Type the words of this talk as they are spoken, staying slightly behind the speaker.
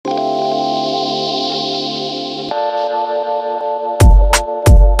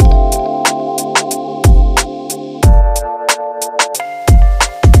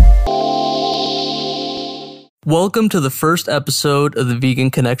Welcome to the first episode of the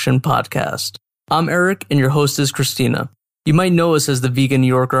Vegan Connection podcast. I'm Eric and your host is Christina. You might know us as the Vegan New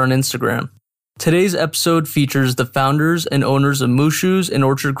Yorker on Instagram. Today's episode features the founders and owners of MooShoes and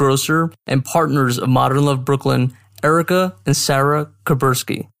Orchard Grocer and partners of Modern Love Brooklyn, Erica and Sara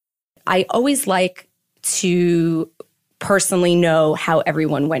Kubersky. I always like to personally know how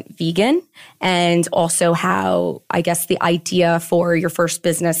everyone went vegan and also how, I guess, the idea for your first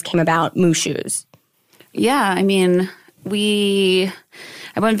business came about, MooShoes. Yeah, I mean, I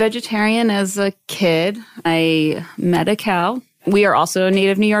went vegetarian as a kid. I met a cow. We are also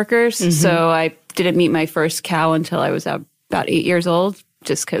native New Yorkers, so I didn't meet my first cow until I was about 8 years old,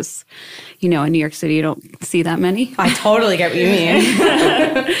 just because, in New York City, you don't see that many. I totally get what you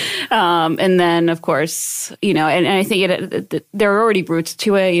mean. And then, of course, and I think there are already roots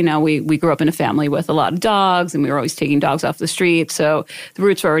to it. We grew up in a family with a lot of dogs, and we were always taking dogs off the street. So the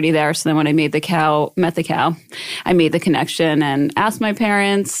roots were already there. So then when I met the cow, I made the connection and asked my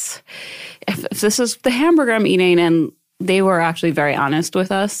parents if this is the hamburger I'm eating, and they were actually very honest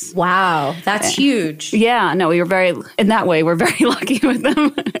with us. Wow, that's huge. Yeah, no, we're very lucky with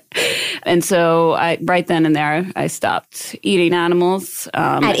them. And so right then and there, I stopped eating animals.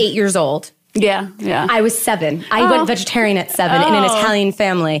 At 8 years old? Yeah. I was 7. I went vegetarian at 7 in an Italian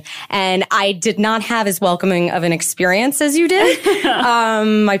family, and I did not have as welcoming of an experience as you did.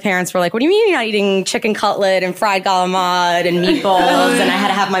 My parents were like, what do you mean you're not eating chicken cutlet and fried galamad and meatballs? And I had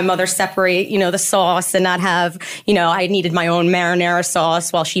to have my mother separate, the sauce and not have, I needed my own marinara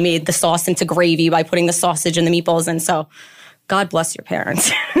sauce while she made the sauce into gravy by putting the sausage and the meatballs in. So God bless your parents.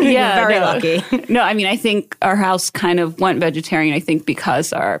 Yeah, You're very lucky. No, I mean, I think our house kind of went vegetarian, I think,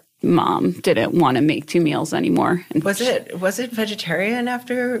 because our mom didn't want to make 2 meals anymore. And was it vegetarian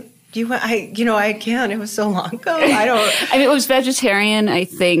after you went? I can't. It was so long ago. I mean, it was vegetarian, I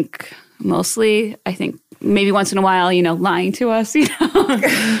think, mostly. I think maybe once in a while, lying to us,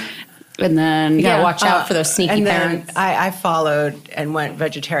 And then, you gotta watch out for those sneaky parents. Then I followed and went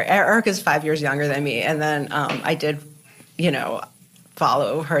vegetarian. Erica's 5 years younger than me. And then I did,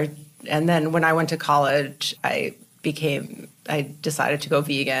 follow her. And then when I went to college, I decided to go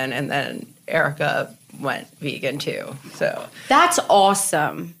vegan, and then Erica went vegan too. So that's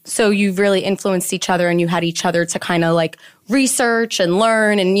awesome. So you've really influenced each other, and you had each other to kind of like research and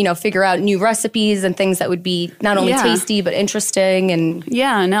learn and, figure out new recipes and things that would be not only tasty, but interesting. And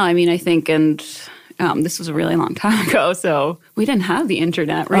yeah, no, I mean, I think, and this was a really long time ago, so we didn't have the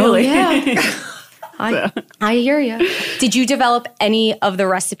internet really. Oh, yeah. I hear you. Did you develop any of the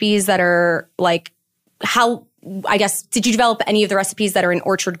recipes that are like did you develop any of the recipes that are in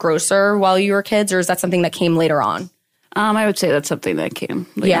Orchard Grocer while you were kids, or is that something that came later on? I would say that's something that came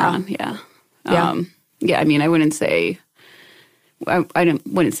later on. Yeah. I mean, I wouldn't say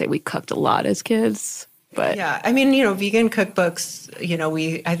we cooked a lot as kids, but yeah, I mean, vegan cookbooks.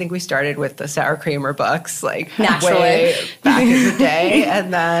 I think we started with the sour creamer books, like naturally way back in the day,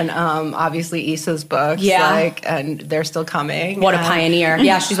 and then obviously Issa's books, and they're still coming. What a pioneer!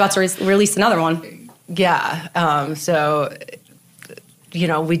 Yeah, she's about to release another one. Yeah. So,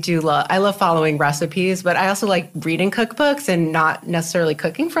 we do I love following recipes, but I also like reading cookbooks and not necessarily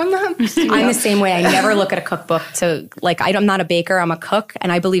cooking from them. I'm the same way. I never look at a cookbook I'm not a baker, I'm a cook,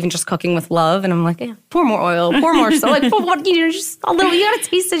 and I believe in just cooking with love. And I'm like, pour more oil, pour more salt. Just a little, you got to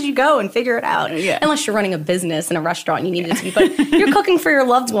taste as you go and figure it out. Yeah. Unless you're running a business in a restaurant, you need it to be. But you're cooking for your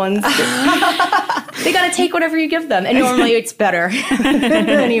loved ones. They got to take whatever you give them. And normally it's better.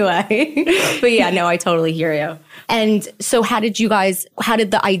 Anyway. But yeah, no, I totally hear you. And so how did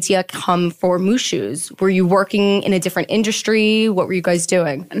the idea come for MooShoes? Were you working in a different industry? What were you guys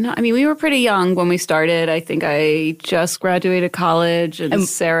doing? No, I mean, we were pretty young when we started. I think I just graduated college, and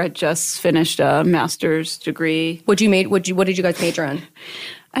Sarah just finished a master's degree. What did you guys major in?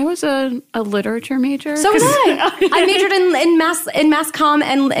 I was a literature major. So was I. I majored in mass comm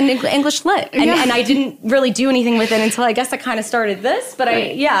and English lit. And I didn't really do anything with it until I guess I kind of started this. But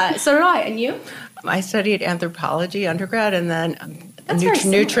so did I. And you? I studied anthropology undergrad, and then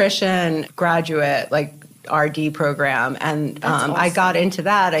nutrition graduate, like RD program. And awesome. I got into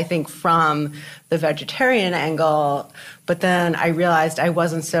that, I think, from the vegetarian angle. But then I realized I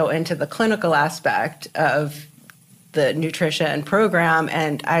wasn't so into the clinical aspect of the nutrition program.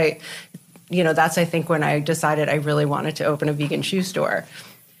 And that's, I think, when I decided I really wanted to open a vegan shoe store.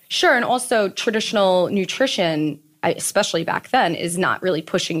 Sure. And also traditional nutrition, especially back then, is not really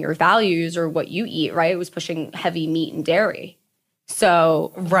pushing your values or what you eat, right? It was pushing heavy meat and dairy.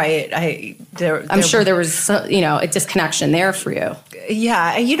 So, right. I'm sure there was, a disconnection there for you.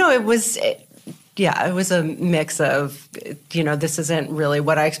 Yeah. It was Yeah, it was a mix of, this isn't really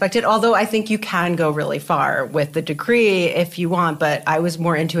what I expected. Although I think you can go really far with the degree if you want, but I was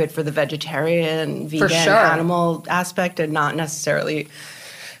more into it for the vegetarian, vegan, animal aspect and not necessarily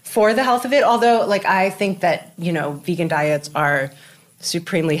for the health of it. Although, I think that, vegan diets are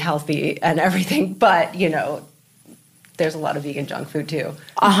supremely healthy and everything, but, there's a lot of vegan junk food too.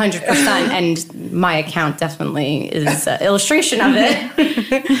 100%. And my account definitely is an illustration of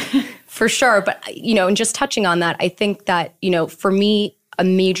it. For sure. But, and just touching on that, I think that, for me, a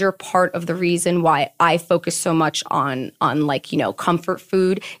major part of the reason why I focus so much on comfort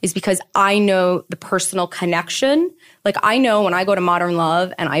food is because I know the personal connection. I know when I go to Modern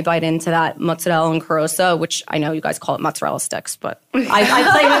Love and I bite into that mozzarella and carosa, which I know you guys call it mozzarella sticks, but I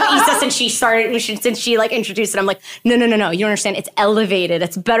play with Issa since she introduced it. I'm like, no, you don't understand. It's elevated.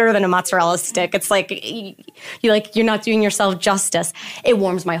 It's better than a mozzarella stick. It's you're not doing yourself justice. It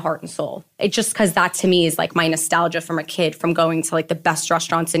warms my heart and soul. It just because that to me is my nostalgia from a kid, from going to the best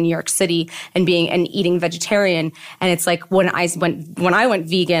restaurants in New York City and eating vegetarian. And it's when I went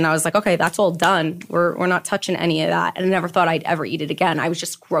vegan, I was like, okay, that's all done. We're not touching any of that. And I never thought I'd ever eat it again. I was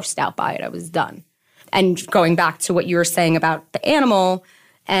just grossed out by it. I was done. And going back to what you were saying about the animal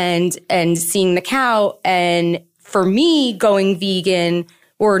and seeing the cow, and for me going vegan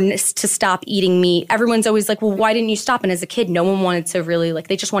or to stop eating meat, everyone's always like, well, why didn't you stop? And as a kid, no one wanted to really,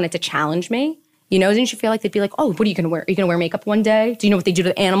 they just wanted to challenge me. Didn't you feel like they'd be like, oh, what are you going to wear? Are you going to wear makeup one day? Do you know what they do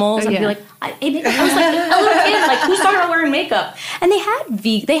to animals? And I'd be like, I was like a little kid, who started wearing makeup? And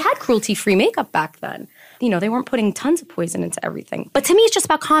they had cruelty-free makeup back then. They weren't putting tons of poison into everything. But to me, it's just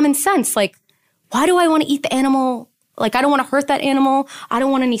about common sense. Why do I want to eat the animal? I don't want to hurt that animal. I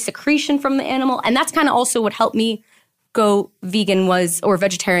don't want any secretion from the animal. And that's kind of also what helped me go vegan or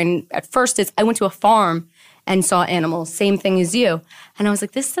vegetarian at first is I went to a farm and saw animals, same thing as you. And I was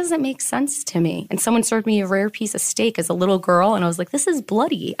like, this doesn't make sense to me. And someone served me a rare piece of steak as a little girl. And I was like, this is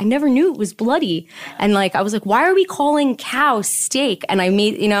bloody. I never knew it was bloody. And I was like, why are we calling cow steak? And I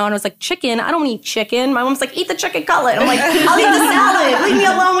made, and I was like, chicken. I don't eat chicken. My mom's like, eat the chicken cutlet. I'm like, I'll eat the salad. Leave me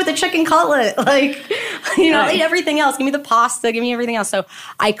alone with the chicken cutlet. Eat everything else. Give me the pasta. Give me everything else. So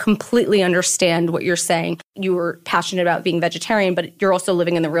I completely understand what you're saying. You were passionate about being vegetarian, but you're also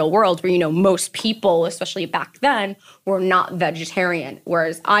living in the real world where, most people, especially back then, were not vegetarian.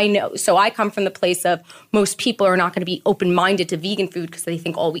 Whereas I come from the place of most people are not going to be open-minded to vegan food because they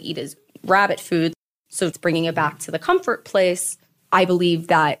think all we eat is rabbit food. So it's bringing it back to the comfort place. I believe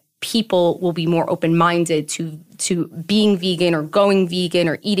that people will be more open-minded to being vegan or going vegan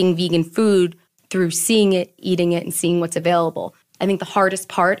or eating vegan food through seeing it, eating it, and seeing what's available. I think the hardest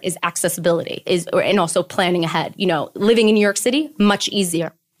part is accessibility and also planning ahead. Living in New York City, much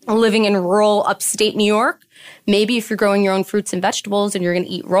easier. Living in rural upstate New York, maybe if you're growing your own fruits and vegetables and you're going to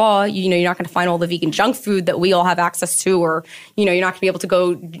eat raw, you're not going to find all the vegan junk food that we all have access to, or, you're not going to be able to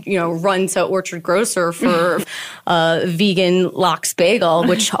go, run to Orchard Grocer for vegan lox bagel,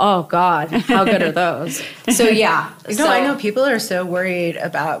 which, oh God, how good are those? So, yeah. I know people are so worried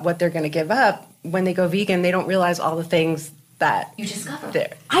about what they're going to give up. When they go vegan, they don't realize all the things that you discovered.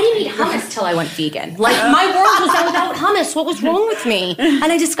 I didn't eat hummus till I went vegan. My world was without hummus. What was wrong with me? And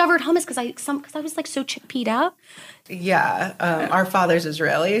I discovered hummus because I was so chickpea'd out. Yeah, our father's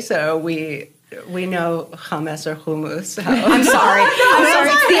Israeli, so we know hummus or hummus. I'm sorry.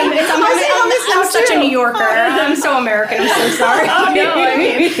 I'm such a New Yorker. I'm so American. I'm so sorry.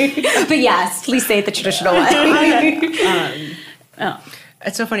 But yes, please say it the traditional way.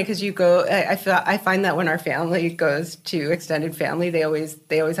 It's so funny because you go. I find that when our family goes to extended family, they always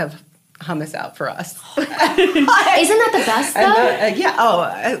have hummus out for us. Isn't that the best though? Yeah. Oh,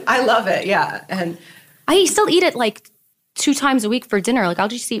 I love it. Yeah, and I still eat it 2 times a week for dinner. I'll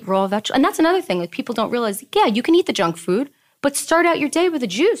just eat raw vegetables, and that's another thing. People don't realize. Yeah, you can eat the junk food, but start out your day with a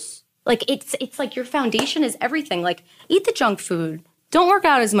juice. It's your foundation is everything. Eat the junk food. Don't work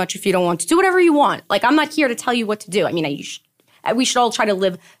out as much if you don't want to. Do whatever you want. I'm not here to tell you what to do. I mean, we should all try to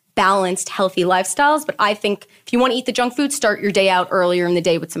live balanced, healthy lifestyles. But I think if you want to eat the junk food, start your day out earlier in the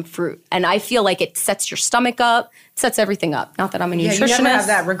day with some fruit. And I feel like it sets your stomach up, sets everything up. Not that I'm a nutritionist. You never have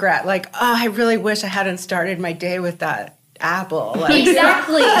that regret. I really wish I hadn't started my day with that apple.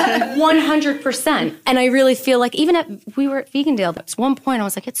 Exactly. 100%. And I really feel even we were at Vegandale, at one point I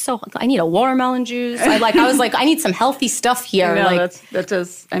was like, I need a watermelon juice. I need some healthy stuff here. That's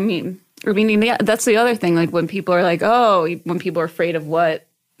the other thing. When people are when people are afraid of what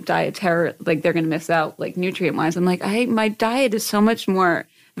dietary, they're going to miss out, nutrient wise. I'm my diet is so much more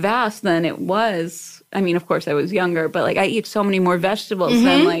vast than it was. I mean, of course I was younger, but I eat so many more vegetables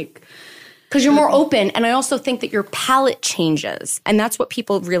than because you're more open. And I also think that your palate changes. And that's what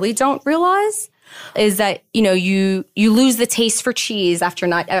people really don't realize. is that, you lose the taste for cheese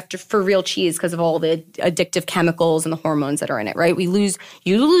for real cheese because of all the addictive chemicals and the hormones that are in it, right?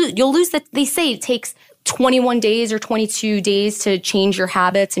 You'll lose that. They say it takes 21 days or 22 days to change your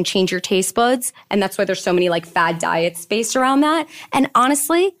habits and change your taste buds. And that's why there's so many like fad diets based around that. And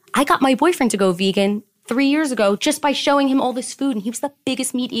honestly, I got my boyfriend to go vegan 3 years ago just by showing him all this food. And he was the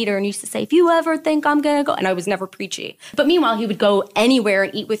biggest meat eater and he used to say, if you ever think I'm going to go, and I was never preachy. But meanwhile, he would go anywhere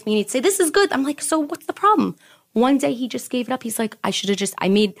and eat with me and he'd say, this is good. I'm like, so what's the problem? One day he just gave it up. He's like, I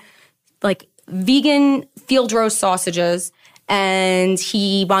made like vegan field roast sausages. And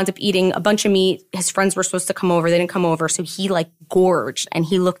he wound up eating a bunch of meat. His friends were supposed to come over. They didn't come over. So he like gorged and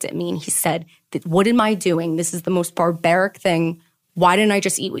he looked at me and he said, what am I doing? This is the most barbaric thing. Why didn't I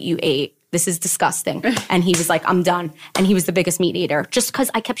just eat what you ate? This is disgusting. And he was like, I'm done. And he was the biggest meat eater just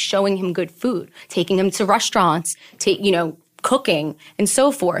because I kept showing him good food, taking him to restaurants, cooking and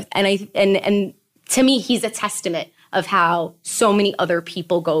so forth. And to me, he's a testament of how so many other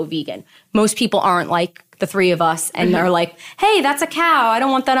people go vegan. Most people aren't like the three of us and they're like, hey, that's a cow. I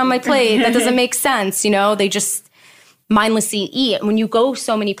don't want that on my plate. That doesn't make sense. They just mindlessly eat. And when you go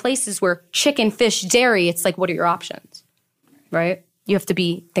so many places where chicken, fish, dairy, it's like, what are your options? Right? You have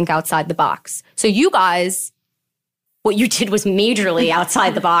to think outside the box. So you guys, what you did was majorly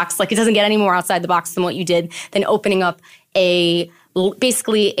outside the box. Like it doesn't get any more outside the box than what you did than opening up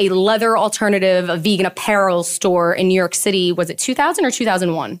basically a leather alternative, a vegan apparel store in New York City. Was it 2000 or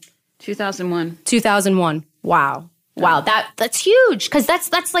 2001? 2001. 2001. Wow. Wow. That's huge. Because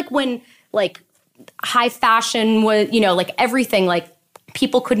that's like when like high fashion was, like everything, like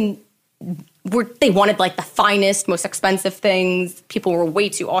people they wanted like the finest, most expensive things. People were way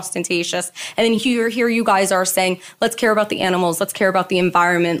too ostentatious. And then here you guys are saying, let's care about the animals. Let's care about the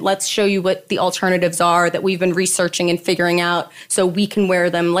environment. Let's show you what the alternatives are that we've been researching and figuring out so we can wear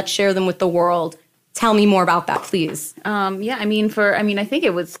them. Let's share them with the world. Tell me more about that, please. I think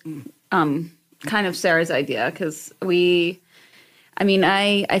it was kind of Sarah's idea because I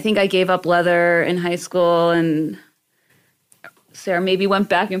think I gave up leather in high school and Sarah maybe went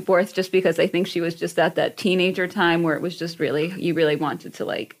back and forth just because I think she was just at that teenager time where it was just you really wanted to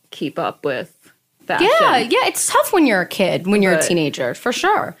like keep up with fashion. Yeah, it's tough when you're a kid, when you're a teenager, for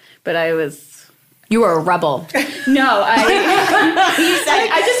sure. But you were a rebel. No,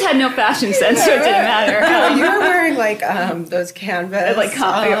 I just had no fashion sense, so it didn't matter. You were wearing like those canvas, like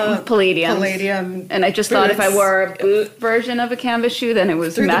palladium. Palladium, and I just thought if I wore a boot version of a canvas shoe, then it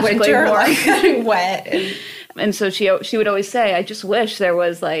was through magically the winter, warm. like getting wet. And so she would always say, I just wish there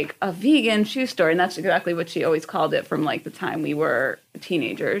was like a vegan shoe store. And that's exactly what she always called it from like the time we were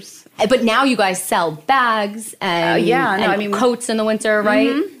teenagers. But now you guys sell bags and coats in the winter, right?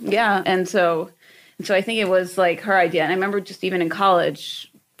 Mm-hmm. Yeah. And so I think it was like her idea. And I remember just even in college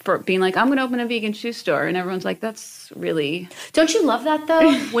for being like, I'm going to open a vegan shoe store. And everyone's like, that's really... Don't you love that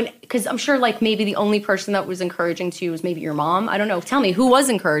though? Because I'm sure like maybe the only person that was encouraging to you was maybe your mom. I don't know. Tell me, who was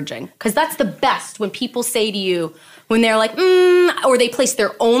encouraging? Because that's the best when people say to you, when they're like, or they place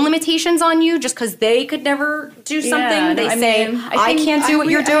their own limitations on you just because they could never do something. I can't do what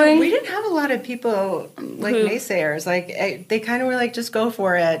you're doing. We didn't have a lot of people like naysayers. Like they kind of were like, just go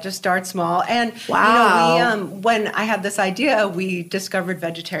for it. Just start small. And when I had this idea, we discovered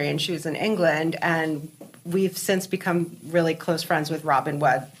vegetarian shoes in England, and we've since become really close friends with Robin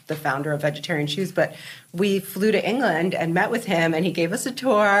Webb, the founder of Vegetarian Shoes. But we flew to England and met with him, and he gave us a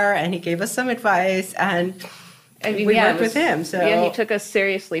tour, and he gave us some advice, and we worked with him. So yeah, he took us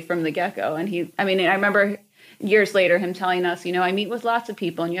seriously from the get-go. And I remember years later him telling us, I meet with lots of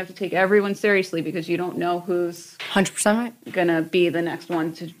people, and you have to take everyone seriously because you don't know who's 100% right going to be the next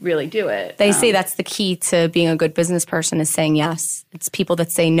one to really do it. They say that's the key to being a good business person is saying yes. It's people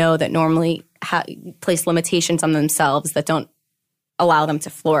that say no that normally place limitations on themselves that don't allow them to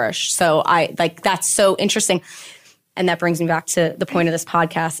flourish. So that's so interesting. And that brings me back to the point of this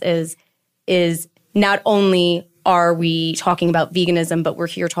podcast is not only are we talking about veganism, but we're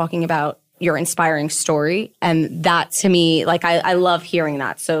here talking about your inspiring story. And that to me, like, I love hearing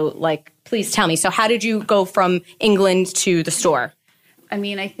that. So like, please tell me. So how did you go from England to the store?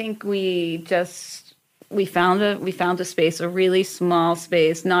 I think we found a space, a really small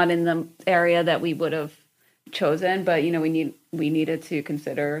space, not in the area that we would have chosen, but we needed to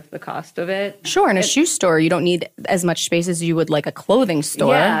consider the cost of it. Sure, in a shoe store, you don't need as much space as you would like a clothing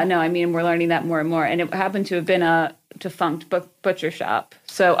store. Yeah, no, we're learning that more and more. And it happened to have been a defunct butcher shop.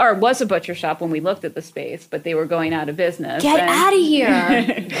 Or it was a butcher shop when we looked at the space, but they were going out of business. Get out of here.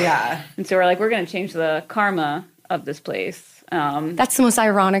 Yeah. And so we're like, we're going to change the karma of this place. That's the most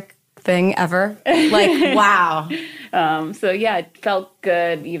ironic thing ever. Like, wow. So yeah, it felt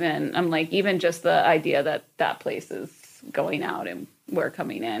good. Even just the idea that place is going out and we're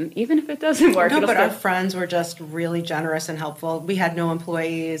coming in, even if it doesn't work. No, but our friends were just really generous and helpful. We had no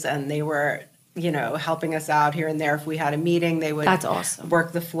employees, and they were, helping us out here and there. If we had a meeting, they would That's awesome.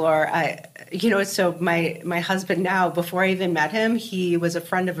 work the floor. So my husband now, before I even met him, he was a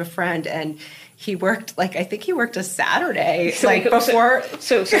friend of a friend, and he worked, I think he worked a Saturday, before.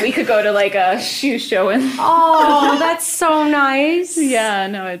 So we could go to, a shoe show and... Oh, that's so nice. Yeah,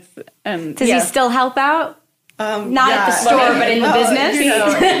 no, it's... Does he still help out? Not at the store, but in the business.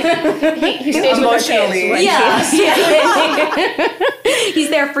 He stays emotionally. He's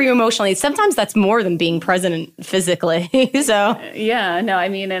there for you emotionally. Sometimes that's more than being present physically. So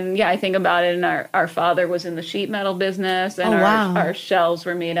I think about it. And our father was in the sheet metal business, and our shelves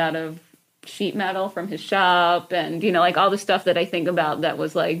were made out of sheet metal from his shop, and all the stuff that I think about that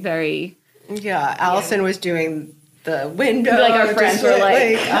was very. Yeah, Allison was doing the window. Our friends were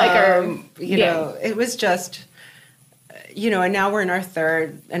it was just. And now we're in our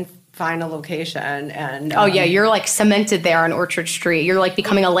third and final location. And you're cemented there on Orchard Street. You're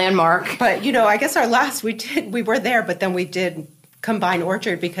becoming a landmark. But I guess our last we were there, but then we did combine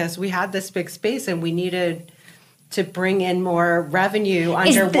Orchard because we had this big space and we needed to bring in more revenue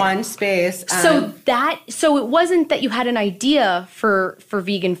under one space. So it wasn't that you had an idea for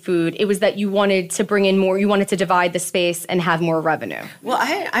vegan food. It was that you wanted to bring in more. You wanted to divide the space and have more revenue. Well,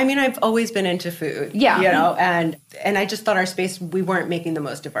 I've always been into food. Yeah. And I just thought our space, we weren't making the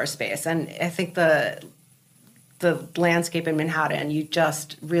most of our space. And I think the landscape in Manhattan, you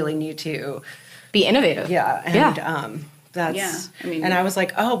just really need to be innovative. Yeah. And and I was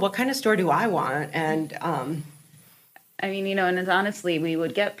like, oh, what kind of store do I want? And and it's honestly, we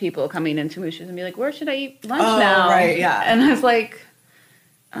would get people coming into MooShoes and be like, where should I eat lunch now? Right, yeah. And I was like,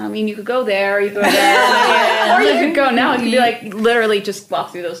 you could go there, or you could go there, or you could go now. It could be literally just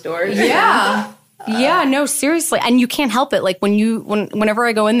walk through those doors. Yeah. No, seriously. And you can't help it. Whenever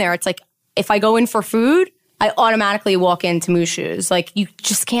I go in there, it's if I go in for food, I automatically walk into MooShoes. You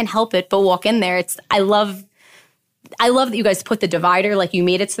just can't help it but walk in there. I love that you guys put the divider, you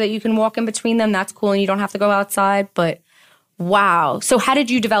made it so that you can walk in between them. That's cool, and you don't have to go outside. But wow. So how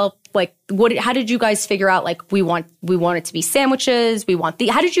did you develop, how did you guys figure out, we want it to be sandwiches, how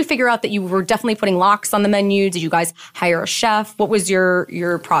did you figure out that you were definitely putting lox on the menu? Did you guys hire a chef? What was your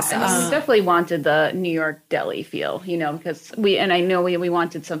process? We definitely wanted the New York deli feel, because we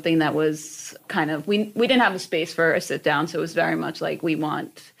wanted something that was we didn't have a space for a sit down. So it was very much we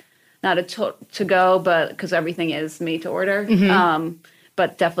want not a to go, but because everything is made to order. Mm-hmm.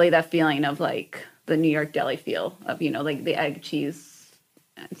 But definitely that feeling of the New York deli feel of, the egg, cheese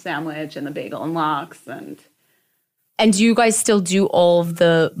sandwich and the bagel and lox. And do you guys still do all of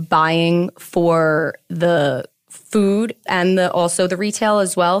the buying for the food and also the retail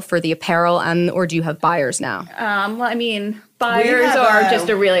as well for the apparel, or do you have buyers now? Buyers are just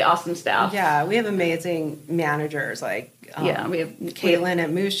a really awesome staff. Yeah, we have amazing managers we have Caitlin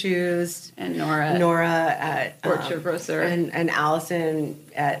at MooShoes and Nora at Orchard Grocer and Allison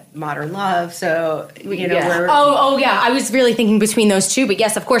at Modern Love. So we're I was really thinking between those two, but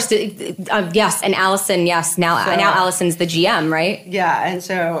yes, of course, yes, and Allison, yes. Now Allison's the GM, right? Yeah, and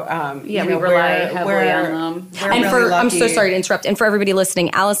so we rely heavily on them. And really I'm so sorry to interrupt. And for everybody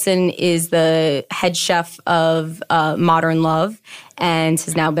listening, Allison is the head chef of Modern Love, and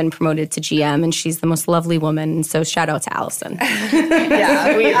has now been promoted to GM, and she's the most lovely woman. And so shout out to Allison.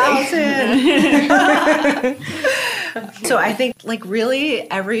 Allison. So I think really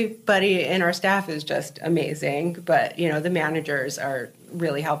everybody in our staff is just amazing, but the managers are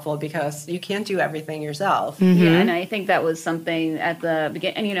really helpful because you can't do everything yourself. Mm-hmm. Yeah, and I think that was something at the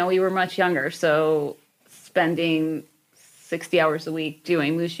beginning, and we were much younger, so spending 60 hours a week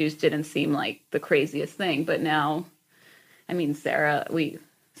doing MooShoes didn't seem like the craziest thing, but now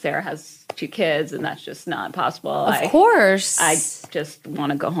Sara has 2 kids, and that's just not possible. Of course. I just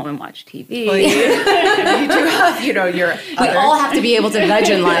want to go home and watch TV. Well, you do have, we all have to be able to veg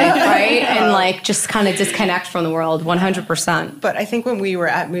in life, right? And just kind of disconnect from the world 100%. But I think when we were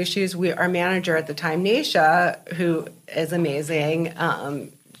at MooShoes, our manager at the time, Naisha, who is amazing,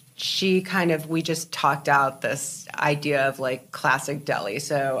 we just talked out this idea of classic deli.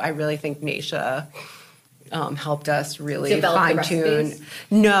 So I really think Naisha helped us really fine-tune.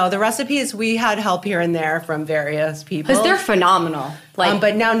 No, the recipes, we had help here and there from various people. Because they're phenomenal.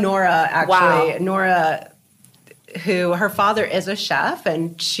 But now Nora, actually, wow. Nora who her father is a chef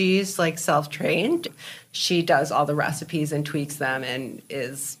and she's like self-trained. She does all the recipes and tweaks them and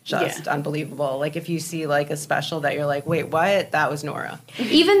is just unbelievable. Like if you see like a special that you're like, wait, what? That was Nora.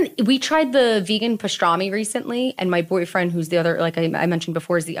 Even we tried the vegan pastrami recently, and my boyfriend, who's the other, like I mentioned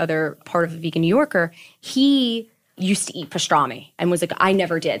before, is the other part of the Vegan New Yorker. He used to eat pastrami and was like, I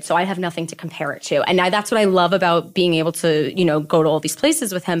never did. So I have nothing to compare it to. And that's what I love about being able to, go to all these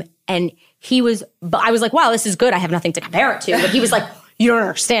places with him. And I was like, wow, this is good. I have nothing to compare it to. But he was like, you don't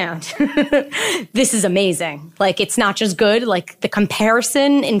understand. This is amazing. Like, it's not just good. Like, the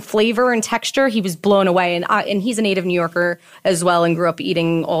comparison in flavor and texture, he was blown away. And he's a native New Yorker as well and grew up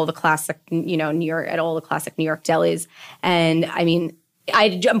eating all the classic, New York, at all the classic New York delis. And I mean,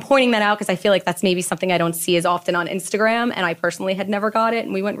 I'm pointing that out because I feel like that's maybe something I don't see as often on Instagram. And I personally had never got it.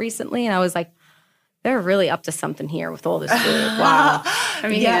 And we went recently and I was like, they're really up to something here with all this food. Wow. I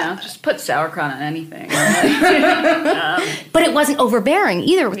mean, just put sauerkraut on anything. But it wasn't overbearing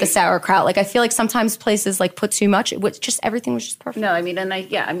either with the sauerkraut. Like, I feel like sometimes places like put too much. Everything was just perfect. No, I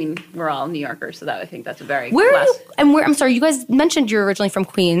mean, we're all New Yorkers, so I think that's a very I'm sorry, you guys mentioned you're originally from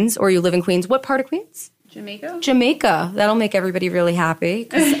Queens, or you live in Queens. What part of Queens? Jamaica. That'll make everybody really happy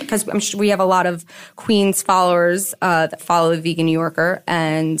because I'm sure we have a lot of Queens followers that follow the Vegan New Yorker.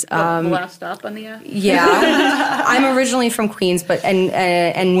 And the last stop on the yeah, I'm originally from Queens, but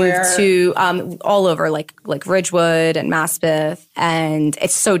and moved to all over like Ridgewood and Maspeth, and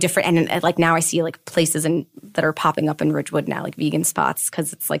it's so different. And like now I see like places that are popping up in Ridgewood now, like vegan spots,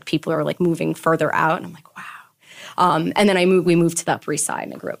 because it's like people are like moving further out, and I'm like, wow. And then we moved to the Upper East Side,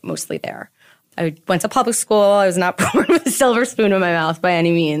 and I grew up mostly there. I went to public school. I was not born with a silver spoon in my mouth by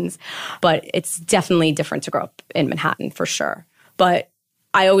any means. But it's definitely different to grow up in Manhattan for sure. But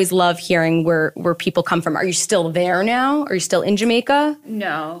I always love hearing where people come from. Are you still there now? Are you still in Jamaica?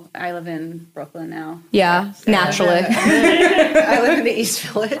 No, I live in Brooklyn now. Yeah, so naturally. I live in the East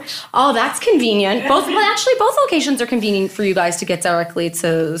Village. Oh, that's convenient. Both locations are convenient for you guys to get directly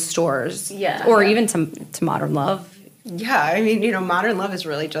to stores. Yeah. Or even to Modern Love. Yeah, I mean, Modern Love is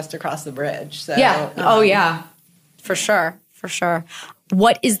really just across the bridge. So, yeah. Yeah. For sure.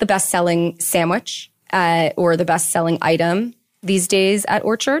 What is the best-selling sandwich or the best-selling item these days at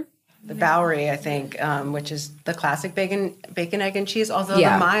Orchard? The Bowery, I think, which is the classic bacon, egg, and cheese. Although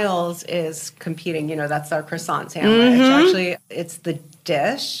the Miles is competing. That's our croissant sandwich. Mm-hmm. Actually, it's the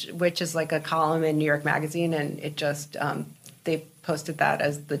Dish, which is like a column in New York Magazine, and it just they posted that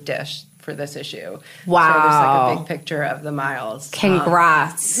as the Dish for this issue. Wow. So there's like a big picture of the Miles.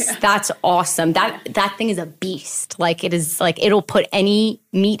 Congrats. That's awesome. That thing is a beast. Like, it is like, it'll put any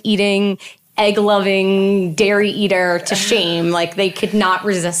meat-eating, egg-loving dairy eater to shame. Like, they could not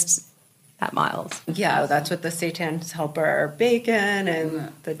resist that Miles. Yeah, that's with the Satan's Helper bacon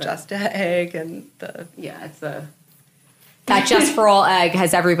and the Just Egg and the... Yeah, it's the... That Just for All egg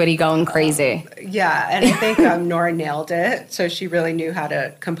has everybody going crazy. Yeah, and I think Nora nailed it. So she really knew how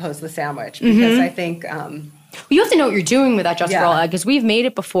to compose the sandwich because I think... you have to know what you're doing with that Just for All egg because we've made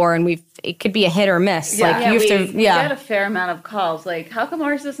it before and it could be a hit or miss. Yeah. Like, we get a fair amount of calls. Like, how come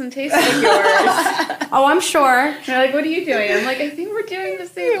ours doesn't taste like yours? Oh, I'm sure. And they're like, what are you doing? I'm like, I think we're doing the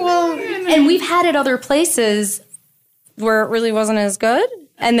same thing. And we've had it other places where it really wasn't as good.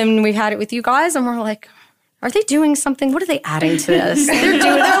 And then we've had it with you guys and we're like... Are they doing something? What are they adding to this? They're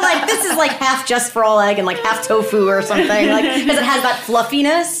like, this is like half Just for All egg and like half tofu or something. Like, because it has that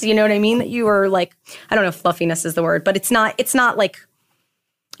fluffiness, you know what I mean? That you were like, I don't know if fluffiness is the word, but it's not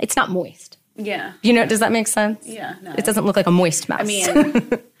moist. Yeah. Does that make sense? Yeah. No, it doesn't look like a moist mess. I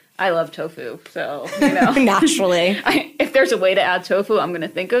mean, I love tofu, so, Naturally. If there's a way to add tofu, I'm going to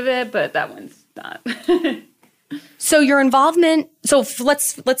think of it, but that one's not. So your involvement,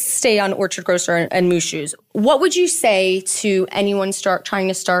 let's stay on Orchard Grocer and MooShoes. What would you say to anyone trying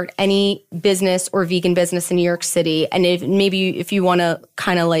to start any business or vegan business in New York City? And if you want to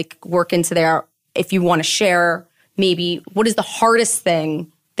kind of like work into there, if you want to share, maybe what is the hardest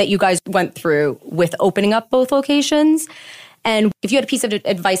thing that you guys went through with opening up both locations? And if you had a piece of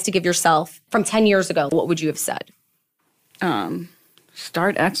advice to give yourself from 10 years ago, what would you have said?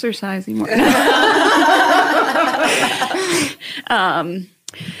 Start exercising more.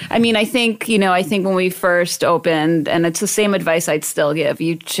 I mean, I think when we first opened, and it's the same advice I'd still give,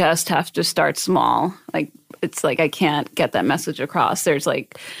 you just have to start small. Like, it's like I can't get that message across. There's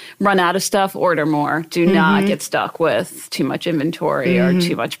like, run out of stuff, order more. Do not get stuck with too much inventory or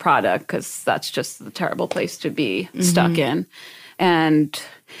too much product because that's just the terrible place to be stuck in. And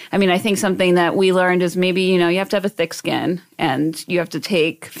I mean, I think something that we learned is maybe, you have to have a thick skin and you have to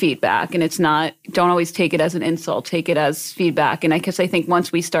take feedback. And don't always take it as an insult, take it as feedback. And I think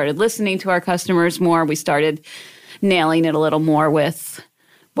once we started listening to our customers more, we started nailing it a little more with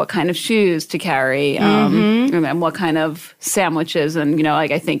what kind of shoes to carry, and what kind of sandwiches. And, you know,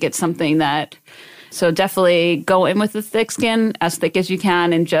 like I think it's something that, so definitely go in with the thick skin, as thick as you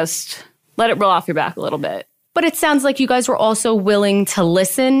can, and just let it roll off your back a little bit. But it sounds like you guys were also willing to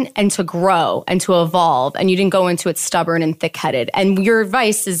listen and to grow and to evolve, and you didn't go into it stubborn and thick-headed. And your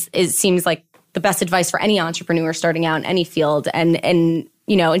advice seems like the best advice for any entrepreneur starting out in any field, and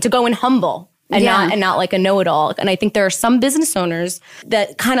you know, and to go in humble and not like a know-it-all. And I think there are some business owners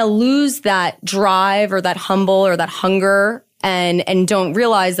that kind of lose that drive or that humble or that hunger and don't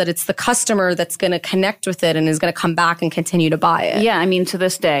realize that it's the customer that's going to connect with it and is going to come back and continue to buy it. Yeah, I mean, to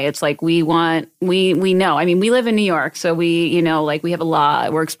this day, it's like we know. I mean, we live in New York, so we, you know, like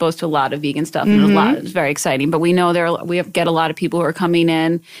we're exposed to a lot of vegan stuff, and it's very exciting. But we know we get a lot of people who are coming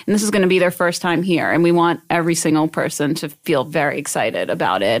in, and this is going to be their first time here, and we want every single person to feel very excited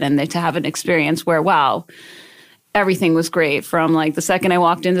about it and to have an experience where, wow, everything was great. From like the second I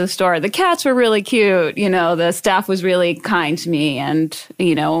walked into the store, the cats were really cute. You know, the staff was really kind to me, and,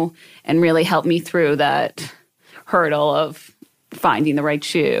 you know, and really helped me through that hurdle of finding the right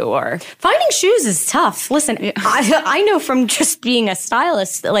shoe. Or finding shoes is tough. Listen, I know from just being a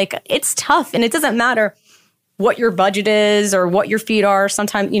stylist, like it's tough, and it doesn't matter what your budget is or what your feet are.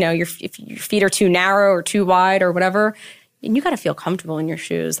 Sometimes, you know, if your feet are too narrow or too wide or whatever, and you got to feel comfortable in your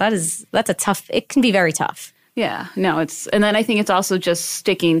shoes. That's a tough. It can be very tough. Yeah, no, and then I think it's also just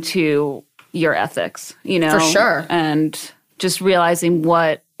sticking to your ethics, you know. For sure. And just realizing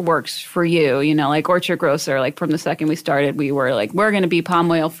what works for you, you know, like Orchard Grocer, like from the second we started, we were like, we're going to be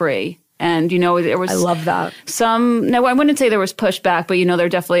palm oil free. And, you know, there was... I love that. No, I wouldn't say there was pushback, but, you know, there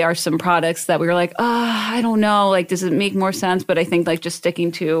definitely are some products that we were like, I don't know, like, does it make more sense? But I think, like, just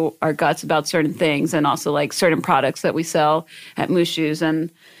sticking to our guts about certain things, and also, like, certain products that we sell at MooShoes and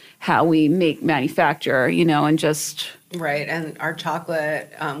how we manufacture, you know, and just... Right, and our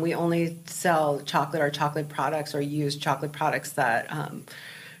chocolate, we only sell chocolate or chocolate products or use chocolate products that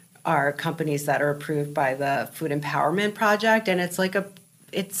are companies that are approved by the Food Empowerment Project, and it's like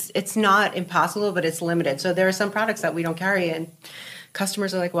it's not impossible, but it's limited. So there are some products that we don't carry, and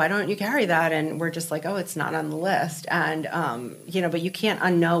customers are like, why don't you carry that? And we're just like, oh, it's not on the list. And, you know, but you can't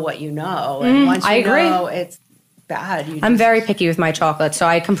unknow what you know. And once you know, it's bad. I'm very picky with my chocolate, so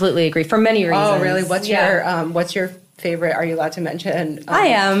I completely agree for many reasons. Oh, really? What's your favorite? Are you allowed to mention? I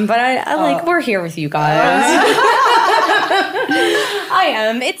am, but I like, we're here with you guys. I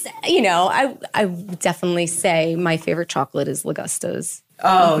am. It's, you know, I would definitely say my favorite chocolate is Ligusta's.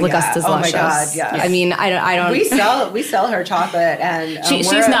 Oh, Ligusta's yeah. Oh Luscious. My God, yes. I mean, I don't. We sell her chocolate, and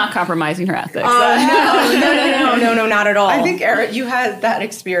she's not compromising her ethics. No, not at all. I think, Eric, you had that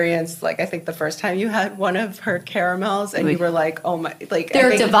experience. Like, I think the first time you had one of her caramels, and you were like, "Oh my!" Like,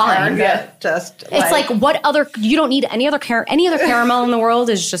 they're divine. Just it's like what other? You don't need any other caramel in the world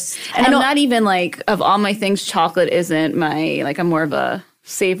is just. And I'm not even like, of all my things, chocolate isn't my, like, I'm more of a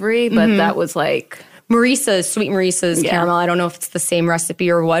savory, but that was like. Sweet Marisa's caramel. I don't know if it's the same recipe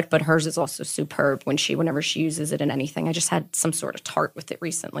or what, but hers is also superb whenever she uses it in anything. I just had some sort of tart with it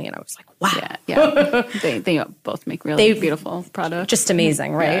recently, and I was like, wow. Yeah. they both make really beautiful products. Just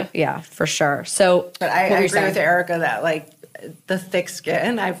amazing, right? Yeah, for sure. So, but I agree with Erica that, like, the thick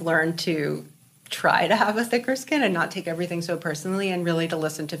skin, I've learned to try to have a thicker skin and not take everything so personally, and really to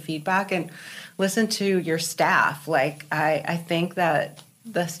listen to feedback and listen to your staff. Like, I think that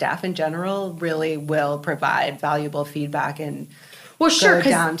the staff in general really will provide valuable feedback and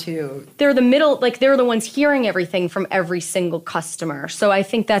down to... They're the middle, like they're the ones hearing everything from every single customer. So I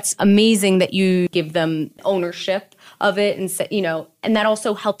think that's amazing that you give them ownership of it, and, you know, and that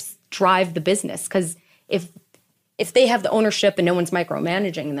also helps drive the business, because if they have the ownership and no one's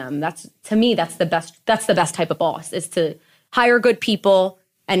micromanaging them, that's the best type of boss, is to hire good people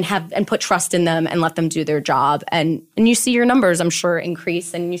and put trust in them and let them do their job. And you see your numbers, I'm sure,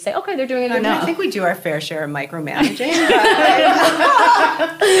 increase, and you say, okay, they're doing a good job. I think we do our fair share of micromanaging.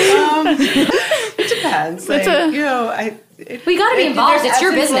 It depends. Like, you know, we got to be involved. It's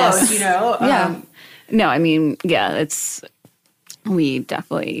your business. Flows, you know? No, I mean, yeah, we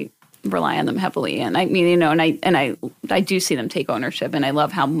definitely rely on them heavily. And I mean, you know, and I do see them take ownership, and I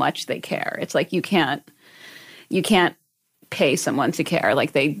love how much they care. It's like you can't pay someone to care.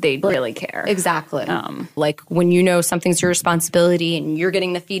 Like they really care. Exactly. Like when you know something's your responsibility and you're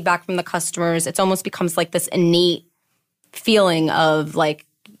getting the feedback from the customers, it almost becomes like this innate feeling of like,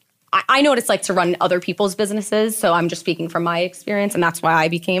 I know what it's like to run other people's businesses. So I'm just speaking from my experience, and that's why I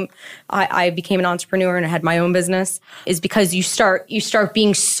became an entrepreneur and I had my own business, is because you start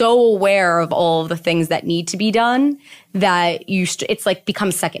being so aware of all of the things that need to be done that it's like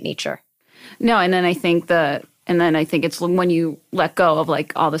becomes second nature. No, and then I think And then I think it's when you let go of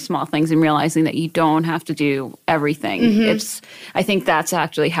like all the small things and realizing that you don't have to do everything. I think that's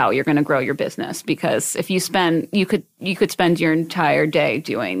actually how you're going to grow your business, because if you could spend your entire day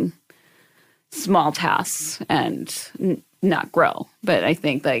doing small tasks and not grow. But I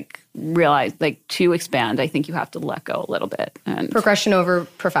think realize to expand, I think you have to let go a little bit. And progression over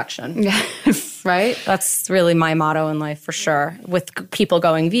perfection. Yes. Right? That's really my motto in life, for sure. With people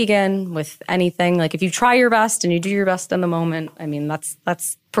going vegan, with anything, like if you try your best and you do your best in the moment, I mean,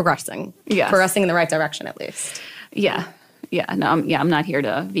 that's progressing. Yes. Progressing in the right direction, at least. Yeah. No, I'm not here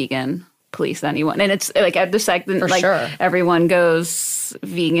to vegan police anyone. And it's like at the second, for sure, everyone goes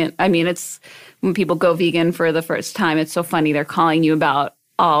vegan. I mean, it's when people go vegan for the first time, it's so funny. They're calling you about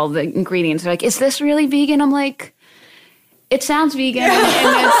all the ingredients. They're like, is this really vegan? I'm like, it sounds vegan, and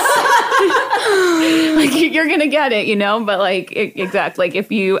it's like you're gonna get it, but exactly, like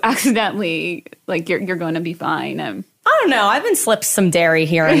if you accidentally, like you're going to be fine. I don't know. I've been slipped some dairy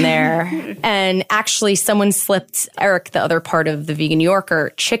here and there. And actually someone slipped Eric the other part of the Vegan New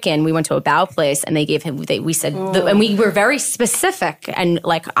Yorker chicken. We went to a bao place and they gave him, we said, and we were very specific. And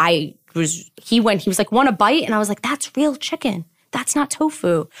like he was like, want a bite? And I was like, that's real chicken. That's not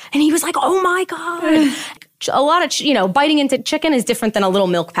tofu. And he was like, oh my God. A lot of, biting into chicken is different than a little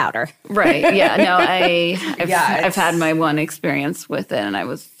milk powder. Right. Yeah. No, I've had my one experience with it and I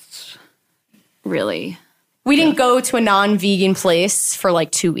was really... We didn't go to a non-vegan place for like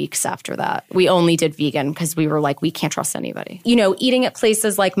 2 weeks after that. We only did vegan because we were like, we can't trust anybody. Eating at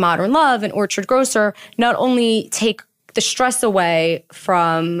places like Modern Love and Orchard Grocer not only take the stress away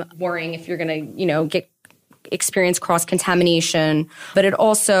from worrying if you're going to, experience cross-contamination, but it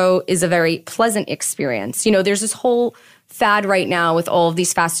also is a very pleasant experience. There's this whole fad right now with all of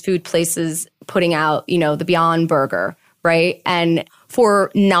these fast food places putting out, the Beyond Burger, right? And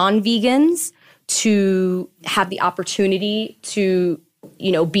for non-vegans to have the opportunity to,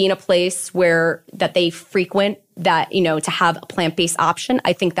 be in a place that they frequent, that, to have a plant-based option,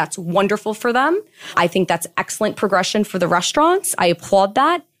 I think that's wonderful for them. I think that's excellent progression for the restaurants. I applaud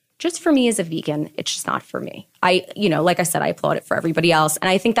that. Just for me as a vegan, it's just not for me. Like I said, I applaud it for everybody else. And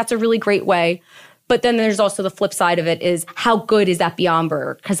I think that's a really great way. But then there's also the flip side of it is how good is that Beyond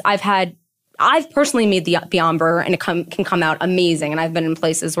Burger? Because I've personally made the Beyond Burger and it can come out amazing. And I've been in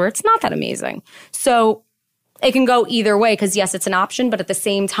places where it's not that amazing. So it can go either way because yes, it's an option. But at the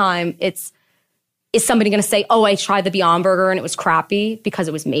same time, is somebody going to say, oh, I tried the Beyond Burger and it was crappy because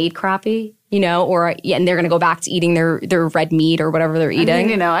it was made crappy, and they're going to go back to eating their red meat or whatever they're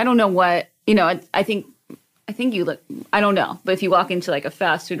eating. I don't know what, I think you look, I don't know. But if you walk into like a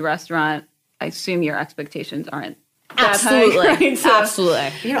fast food restaurant, I assume your expectations aren't that absolutely high, right? So,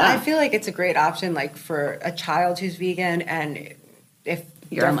 absolutely. I feel like it's a great option, like for a child who's vegan, and if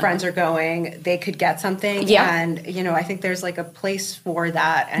their friends are going, they could get something. Yeah. And, I think there's like a place for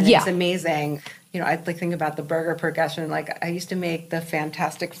that, and it's amazing. I think about the burger progression. Like I used to make the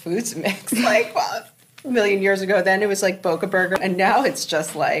Fantastic Foods mix a million years ago. Then it was like Boca Burger. And now it's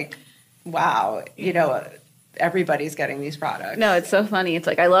just like, wow, everybody's getting these products. No, it's so funny. It's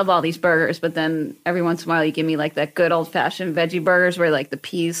like, I love all these burgers, but then every once in a while you give me like that good old fashioned veggie burgers where like the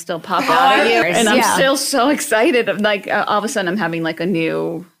peas still pop out of you. And I'm still so excited. Like all of a sudden I'm having like a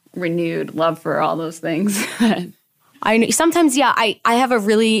new renewed love for all those things. I know sometimes, I have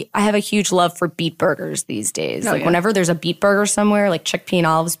a huge love for beet burgers these days. Whenever there's a beet burger somewhere, like Chickpea and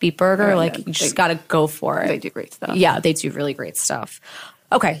Olives beet burger, you just got to go for it. They do great stuff. Yeah, they do really great stuff.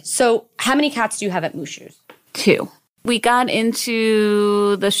 Okay, so how many cats do you have at MooShoes? 2. We got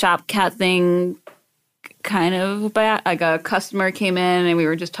into the shop cat thing kind of by like a customer came in and we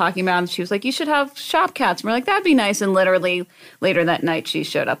were just talking about it and she was like, you should have shop cats. And we're like, that'd be nice. And literally later that night she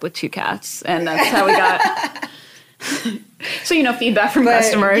showed up with 2 cats. And that's how we got... So, feedback from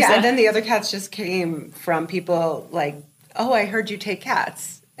customers. Yeah, and then the other cats just came from people like, oh, I heard you take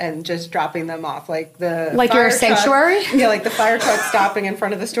cats, and just dropping them off. Like your sanctuary? Yeah, like the fire truck stopping in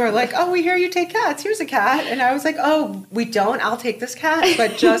front of the store, like, oh, we hear you take cats. Here's a cat. And I was like, oh, we don't. I'll take this cat.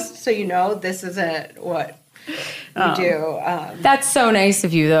 But just so you know, this isn't what we do. That's so nice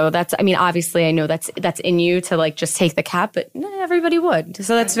of you, though. Obviously, I know that's in you to like just take the cat, but not everybody would.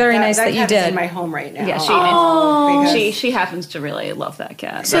 So that's very nice that you did. In my home right now. Yeah, she happens to really love that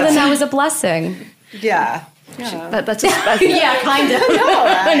cat. So then that was a blessing. Yeah. That's yeah, kind of.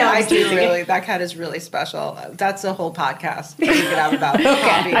 I do really. That cat is really special. That's a whole podcast we could have about.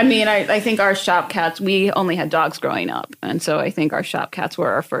 Okay. I think our shop cats. We only had dogs growing up, and so I think our shop cats were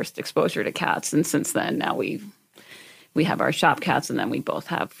our first exposure to cats. And since then, now we have our shop cats, and then we both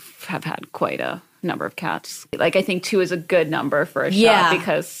have had quite a number of cats. Like, I think 2 is a good number for a shop,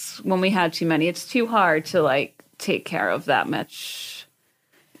 because when we had too many, it's too hard to like take care of that much.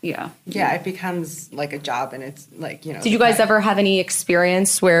 Yeah, it becomes like a job, and it's like, Did you guys ever have any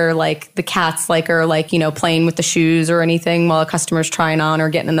experience where like the cats like are like, playing with the shoes or anything while a customer's trying on or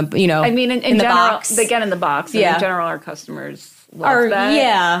getting in the, I mean, in the general, box? they get in the box. And in general, our customers love that.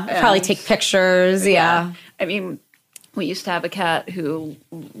 Yeah, probably take pictures. Yeah. I mean, we used to have a cat who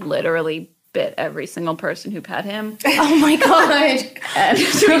literally bit every single person who pet him. Oh my God. And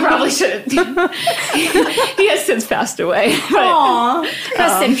we probably shouldn't. He has since passed away. Aww.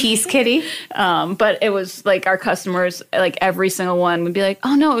 Rest in peace, kitty. But it was like our customers, like every single one would be like,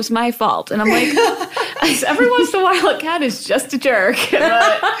 oh no, it was my fault. And I'm like, every once in a while a cat is just a jerk.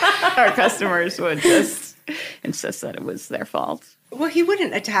 But our customers would just insist that it was their fault. Well, he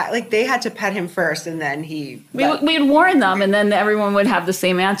wouldn't attack. Like, they had to pet him first, and then we'd warn them, and then everyone would have the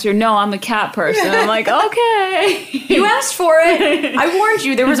same answer. No, I'm a cat person. I'm like, okay. You asked for it. I warned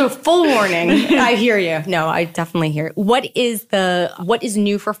you. There was a full warning. I hear you. No, I definitely hear it. What is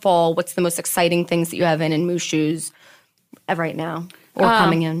new for fall? What's the most exciting things that you have in MooShoes right now or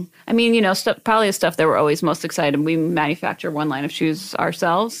coming in? I mean, probably the stuff that we're always most excited. We manufacture one line of shoes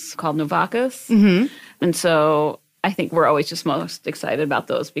ourselves called Novakis. Mm-hmm. And so I think we're always just most excited about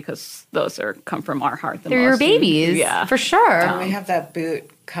those because those come from our heart the They're most. They're your babies, yeah, for sure. We have that boot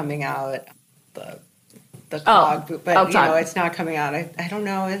coming out, the clog boot, but it's not coming out. I don't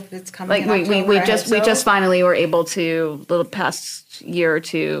know if it's coming. Like we just finally were able to the past year or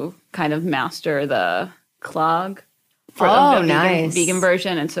two kind of master the clog for the vegan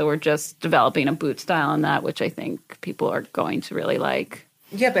version, and so we're just developing a boot style in that, which I think people are going to really like.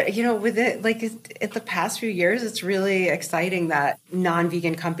 Yeah, but with it, like at the past few years, it's really exciting that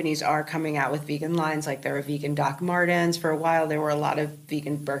non-vegan companies are coming out with vegan lines. Like there were vegan Doc Martens for a while. There were a lot of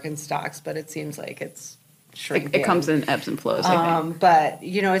vegan Birkenstocks, but it seems like it's shrinking. It comes in ebbs and flows. I think. But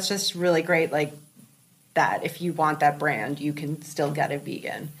it's just really great, like that. If you want that brand, you can still get it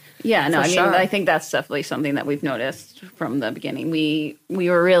vegan. Yeah, no, I think that's definitely something that we've noticed from the beginning. We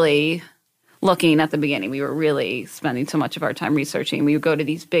were really looking at the beginning, we were really spending so much of our time researching. We would go to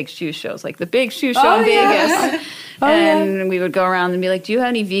these big shoe shows, like the big shoe show in Vegas. And we would go around and be like, do you have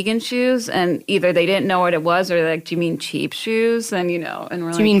any vegan shoes? And either they didn't know what it was, or they're like, do you mean cheap shoes? And, and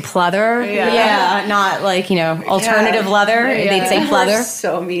we're do you mean pleather? Yeah, not like, alternative leather. They'd say pleather. We're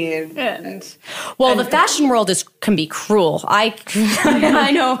so mean. The fashion world can be cruel.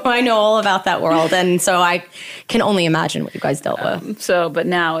 I know all about that world. And so I can only imagine what you guys dealt with. But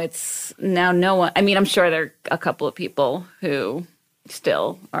now no one, I'm sure there are a couple of people who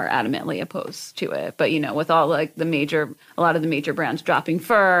still are adamantly opposed to it. But, with all like a lot of the major brands dropping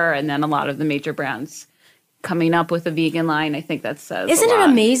fur, and then a lot of the major brands coming up with a vegan line, I think that says Isn't it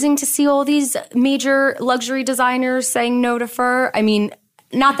amazing to see all these major luxury designers saying no to fur?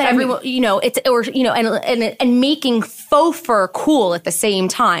 Not that everyone, and making faux fur cool at the same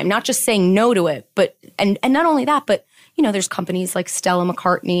time, not just saying no to it, but, and not only that, but, there's companies like Stella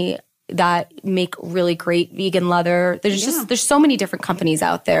McCartney that make really great vegan leather. There's so many different companies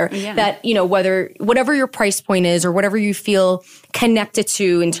out there that, whatever your price point is or whatever you feel connected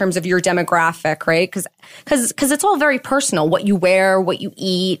to in terms of your demographic, right? Because it's all very personal, what you wear, what you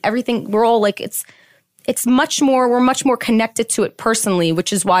eat, everything. We're all like, we're much more connected to it personally,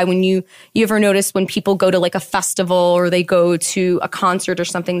 which is why when you ever notice when people go to like a festival or they go to a concert or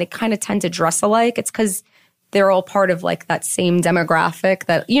something, they kind of tend to dress alike. It's because they're all part of like that same demographic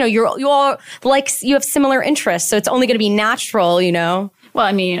that, you all like, you have similar interests. So it's only going to be natural,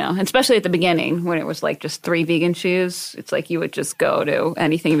 Well, especially at the beginning when it was like just 3 vegan shoes, it's like you would just go to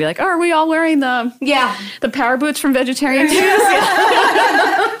anything and be like, oh, are we all wearing the power boots from vegetarian shoes?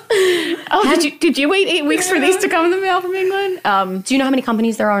 Did you wait 8 weeks for these to come in the mail from England? Do you know how many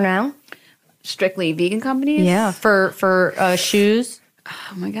companies there are now? Strictly vegan companies? Yeah, for shoes.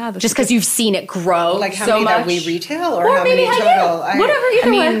 Oh my God! Just because you've seen it grow like how so many much. That we retail or how many total? Whatever,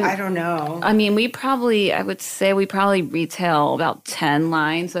 either way. I don't know. I would say we probably retail about 10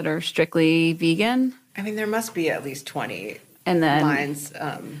 lines that are strictly vegan. There must be at least 20 and then lines.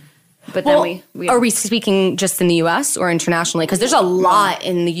 But then we are we speaking just in the U.S. or internationally? Because there's a lot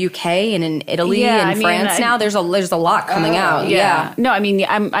in the U.K. and in Italy and France now. There's a lot coming out. Yeah. No,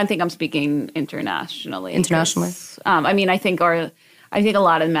 I think I'm speaking internationally. Internationally. I think a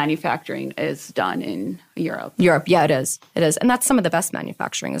lot of manufacturing is done in Europe. Yeah, it is. And that's some of the best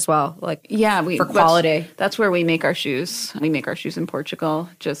manufacturing as well. Like, for quality. That's where we make our shoes. We make our shoes in Portugal.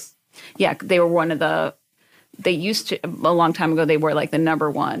 They were one of the. They used to, a long time ago, they were like the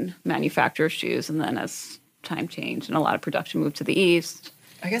number one manufacturer of shoes, and then as time changed and a lot of production moved to the east.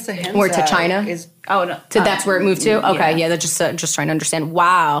 I guess the Hinza or to China is. Oh no, that's where it moved to. Okay, yeah, that's just trying to understand.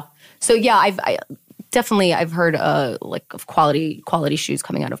 Wow. So yeah, I've heard like of quality shoes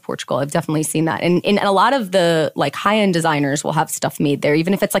coming out of Portugal. I've definitely seen that, and a lot of the like high end designers will have stuff made there,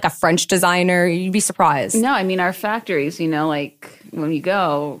 even if it's like a French designer. You'd be surprised. No, I mean our factories. Like when you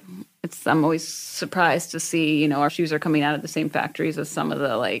go, I'm always surprised to see our shoes are coming out of the same factories as some of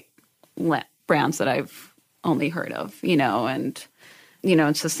the like brands that I've only heard of. And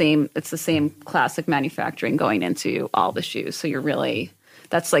it's the same classic manufacturing going into all the shoes. So you're really.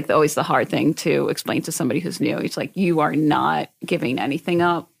 That's like always the hard thing to explain to somebody who's new. It's like you are not giving anything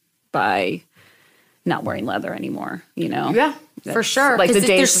up by not wearing leather anymore. Yeah, for sure. Like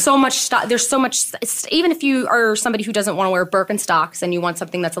there's so much stuff. There's so much. Even if you are somebody who doesn't want to wear Birkenstocks and you want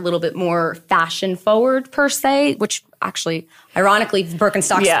something that's a little bit more fashion forward per se, which actually, ironically,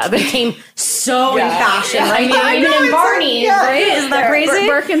 Birkenstocks became so in fashion. Right? Even in Barney's, right? Isn't that crazy?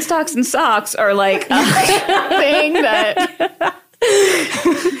 Birkenstocks and socks are like a thing that.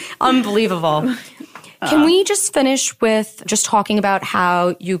 Unbelievable. Can we just finish with just talking about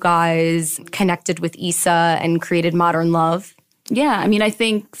how you guys connected with Issa and created Modern Love? Yeah, I mean,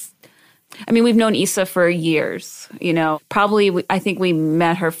 we've known Issa for years. Probably I think we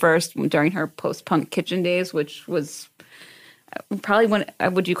met her first during her post-punk kitchen days, which was probably when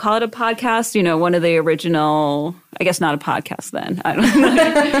would you call it a podcast? One of the original. I guess not a podcast then. I don't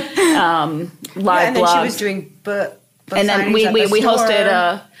know. Live and then blogs. she was doing and then we hosted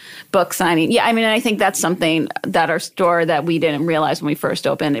a book signing. Yeah, I mean, I think that's something that our store that we didn't realize when we first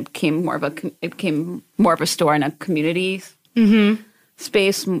opened. It became more of a store and a community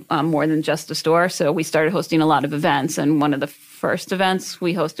space more than just a store. So we started hosting a lot of events, and one of the first events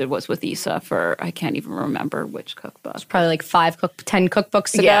we hosted was with Issa for I can't even remember which cookbook. It's probably like 10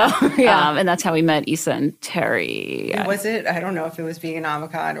 cookbooks ago. Yeah. And that's how we met Issa and Terry. Was it? I don't know if it was Vegan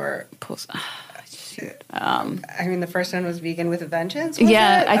Avocado or I mean, the first one was Vegan with a Vengeance.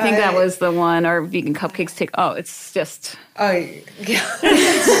 I think that was the one. Or Vegan Cupcakes Take. Oh, it's just. Oh, yeah.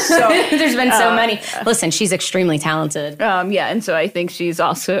 There's been so many. Listen, she's extremely talented. And so I think she's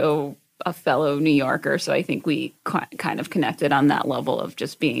also a fellow New Yorker. So I think we kind of connected on that level of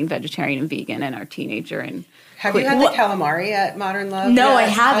just being vegetarian and vegan and our teenager and. Have you had the calamari at Modern Love? No, I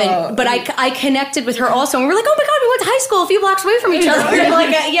haven't. But I connected with her also. And we're like, oh my God, we went to high school a few blocks away from each other.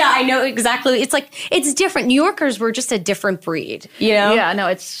 I know exactly. It's like, it's different. New Yorkers were just a different breed, Yeah, no,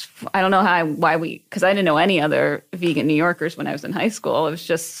 I don't know because I didn't know any other vegan New Yorkers when I was in high school. It was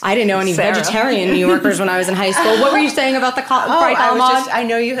just I didn't know any Sarah. Vegetarian New Yorkers when I was in high school. What were you saying about the fried calamari? I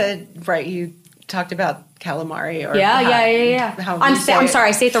know you talked about calamari or yeah. I'm sorry,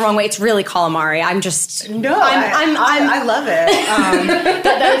 I say it the wrong way. It's really calamari. I'm I love it.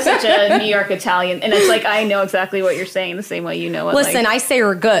 That is such a New York Italian, and it's like I know exactly what you're saying the same way you know it. Listen, I say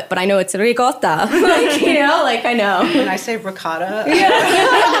rigot, but I know it's ricotta. I know. And I say ricotta.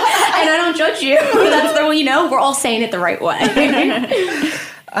 And I don't judge you. That's the way we're all saying it the right way.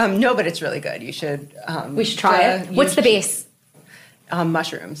 No, but it's really good. You should. We should try it. What's the base?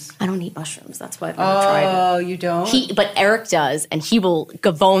 Mushrooms. I don't eat mushrooms. That's why I've never tried it. Oh, you don't? But Eric does, and he will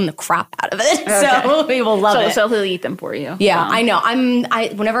gavone the crap out of it. Okay. So he will love it. So he'll eat them for you. Yeah, I know.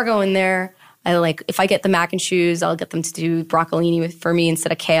 Whenever I go in there, if I get the mac and cheese, I'll get them to do broccolini for me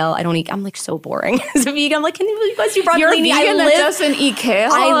instead of kale. I don't eat. I'm like so boring as a vegan. I'm like, can you guys do broccolini? You're a vegan that doesn't eat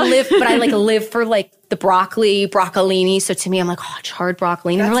kale. I live for like the broccolini. So to me, I'm like, charred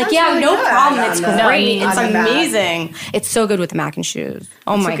broccoli. And they're like, yeah, really no problem. It's great. It's amazing. It's so good with the mac and cheese.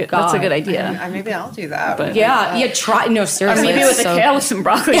 Oh my God. That's a good idea. Maybe I'll do that. But try. No, seriously. Or maybe with the kale with some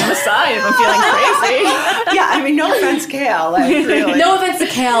broccoli on the side if I'm feeling crazy. Yeah, no offense, kale. Really. No offense to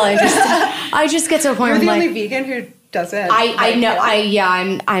kale. I just get to a point where I'm the only vegan who doesn't. I know.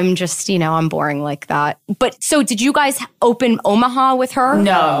 I'm just, I'm boring like that. But so did you guys open Omaha with her?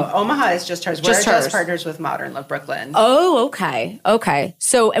 No, Omaha is just hers. We're just partners with Modern Love Brooklyn. Oh, okay.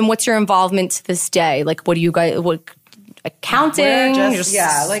 So, and what's your involvement to this day? Like, what do you guys, accounting?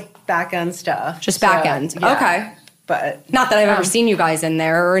 Like back end stuff. Just back end. Yeah. Okay. But not that I've ever seen you guys in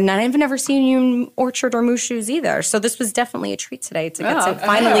there, and I've never seen you in Orchard or MooShoes either. So this was definitely a treat today to get to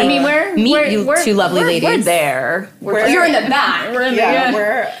finally meet you two lovely ladies. We're there. You're in the back. We're in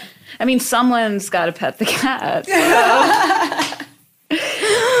the someone's got to pet the cat. So.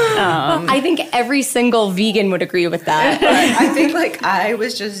 I think every single vegan would agree with that. I think I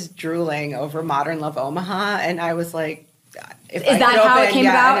was just drooling over Modern Love Omaha, and I was like, is that how it came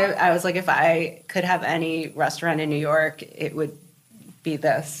about? I was like, if I could have any restaurant in New York, it would be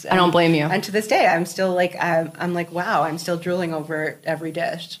this. I don't blame you. And to this day, I'm still like, I'm like, wow, I'm still drooling over every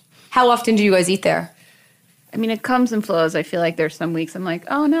dish. How often do you guys eat there? I mean, it comes and flows. I feel like there's some weeks I'm like,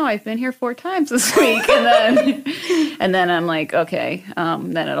 oh no, I've been here 4 times this week, and then I'm like, okay,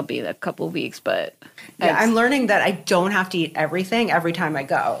 then it'll be a couple of weeks, but. Yeah, I'm learning that I don't have to eat everything every time I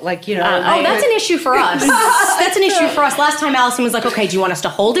go. Like, you know. That's an issue for us. That's an issue for us. Last time Allison was like, okay, do you want us to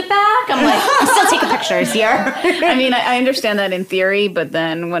hold it back? I'm like, I'm still taking pictures here. I mean, I understand that in theory, but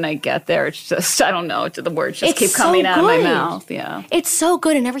then when I get there, it's just, I don't know, the words just keep coming out of my mouth. Yeah. It's so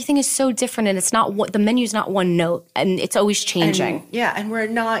good, and everything is so different, and it's not the menu's not one note, and it's always changing. And we're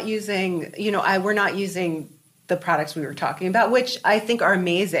not using, we're not using the products we were talking about, which I think are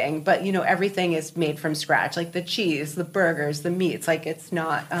amazing, but everything is made from scratch, like the cheese, the burgers, the meats. Like, it's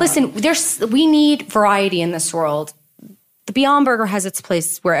not. Listen, we need variety in this world. The Beyond Burger has its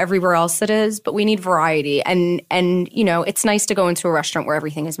place where everywhere else it is, but we need variety. And it's nice to go into a restaurant where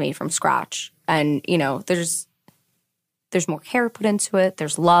everything is made from scratch, and there's more care put into it.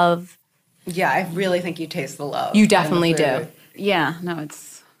 There's love. Yeah, I really think you taste the love. You definitely do. Yeah, no,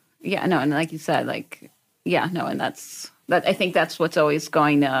 and like you said, and that's I think that's what's always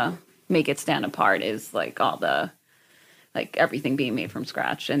going to make it stand apart is like all the everything being made from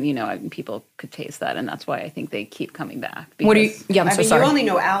scratch, and people could taste that, and that's why I think they keep coming back. What do you? Yeah, I'm so sorry. You only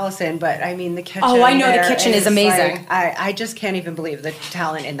know Allison, but I mean the kitchen. Oh, I know the kitchen is amazing. I just can't even believe the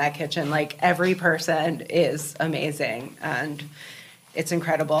talent in that kitchen. Like, every person is amazing, and it's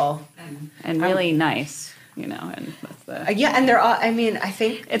incredible and really nice. And that's the and they're all. I mean, I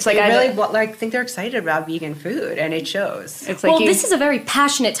think it's like I think they're excited about vegan food, and it shows. It's like this is a very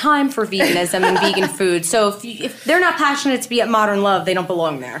passionate time for veganism and vegan food. So if they're not passionate to be at Modern Love, they don't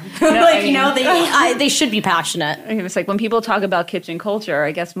belong there. They should be passionate. It's like when people talk about kitchen culture,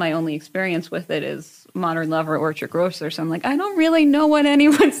 I guess my only experience with it is Modern Love or Orchard Grocer. So I'm like, I don't really know what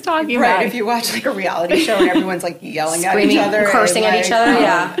anyone's talking about. Right. If you watch like a reality show and everyone's like yelling at each other, cursing at each other,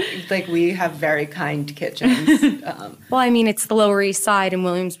 yeah. Like, we have very kind kitchens. Well, I mean, it's the Lower East Side in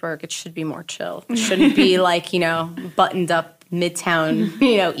Williamsburg. It should be more chill. It shouldn't be like, buttoned up Midtown,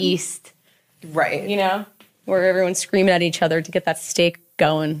 East. Right. Where everyone's screaming at each other to get that steak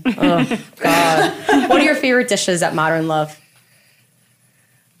going. Oh, God. What are your favorite dishes at Modern Love?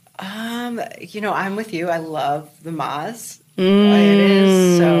 I'm with you. I love the Moz. It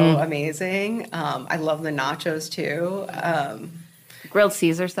is so amazing. I love the nachos too. Grilled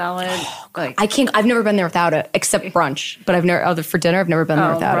Caesar salad. I've never been there without it, except brunch. But for dinner, I've never been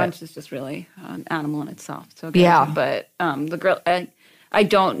there without brunch it. Is just really an animal in itself. So good. Yeah. But the grill, I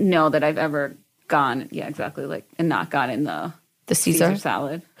don't know that I've ever gone, and not gotten the Caesar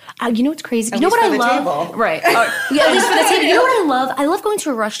salad. You know what's crazy? You know what I love? Table. Right. Yeah, at least for the table. You know what I love? I love going to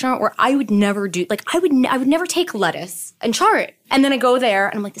a restaurant where I would never do, I would never take lettuce and char it. And then I go there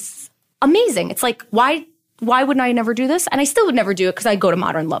and I'm like, this is amazing. It's like, why wouldn't I never do this? And I still would never do it because I go to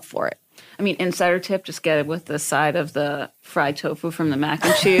Modern Love for it. I mean, insider tip, just get it with the side of the fried tofu from the mac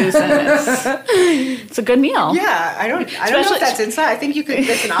and cheese, and it's a good meal. Yeah, I don't know if that's inside. I think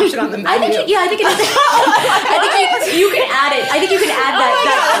it's an option on the menu. I think you can add it. I think you can add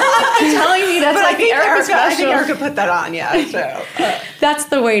that. You're telling me that's I think Erica put that on, yeah. So that's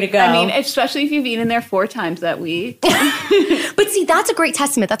the way to go. I mean, especially if you've eaten there 4 times that week. But see, that's a great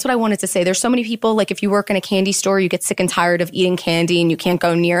testament. That's what I wanted to say. There's so many people, like if you work in a candy store, you get sick and tired of eating candy and you can't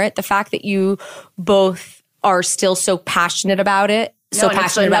go near it. The fact that you both are still so passionate about it,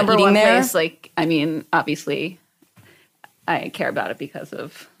 passionate about eating there. Place, obviously, I care about it because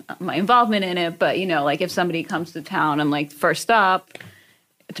of my involvement in it. But if somebody comes to town, I'm like, first stop,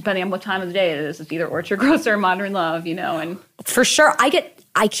 depending on what time of the day it is, it's either Orchard Grocer or Modern Love, and for sure,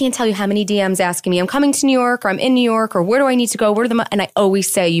 I can't tell you how many DMs asking me, I'm coming to New York, or I'm in New York, or where do I need to go? And I always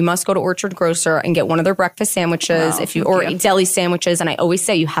say, you must go to Orchard Grocer and get one of their breakfast sandwiches, deli sandwiches. And I always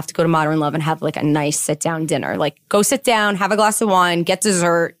say, you have to go to Modern Love and have like a nice sit down dinner. Like, go sit down, have a glass of wine, get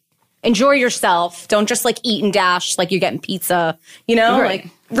dessert, enjoy yourself. Don't just like eat and dash like you're getting pizza. Right. Like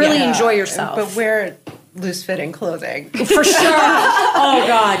really enjoy yourself. But wear loose-fitting clothing. For sure. Oh,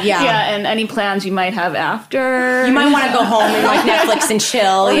 God, yeah. Yeah, and any plans you might have after. You might want to go home and like Netflix and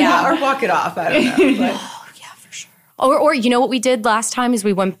chill. Or walk it off. I don't know. But. Oh, yeah, for sure. Or you know what we did last time is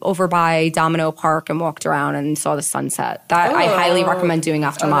we went over by Domino Park and walked around and saw the sunset. That I highly recommend doing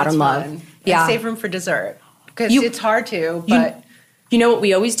after Modern Love. Fun. Yeah. And save room for dessert. Because it's hard to, but... You know what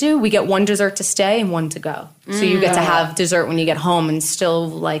we always do? We get one dessert to stay and one to go. So you get to have dessert when you get home and still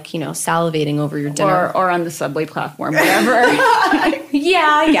salivating over your dinner. Or on the subway platform, whatever. Yeah,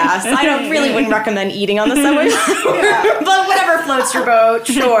 I guess. I wouldn't recommend eating on the subway platform. But whatever floats your boat,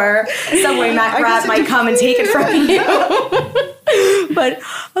 sure. Subway rat might come and take it from you. But,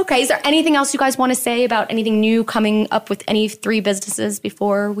 okay. Is there anything else you guys want to say about anything new coming up with any 3 businesses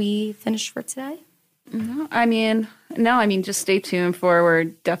before we finish for today? Just stay tuned for, we're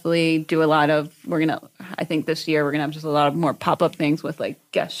definitely do a lot of, I think this year we're going to have just a lot of more pop-up things with like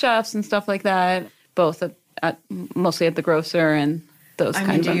guest chefs and stuff like that, both mostly at the grocer and those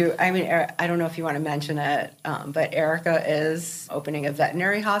kinds of. I don't know if you want to mention it, but Erica is opening a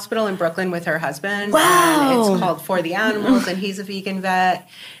veterinary hospital in Brooklyn with her husband. Wow. And it's called For the Animals, and he's a vegan vet.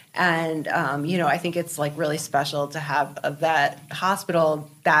 And, I think it's like really special to have a vet hospital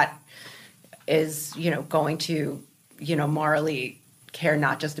that is, going to, morally care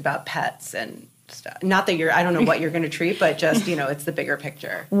not just about pets and stuff. Not that I don't know what you're going to treat, but just, it's the bigger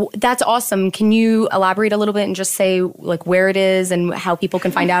picture. That's awesome. Can you elaborate a little bit and just say like where it is and how people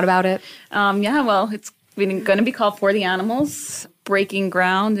can find out about it? It's going to be called For the Animals, breaking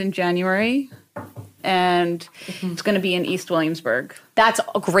ground in January. And it's going to be in East Williamsburg. That's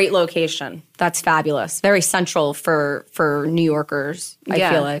a great location. That's fabulous. Very central for New Yorkers, I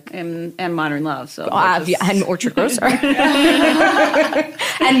feel like. And Modern Love. So and Orchard Grocer. And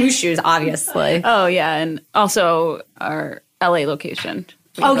MooShoes, obviously. Oh, yeah. And also our LA location.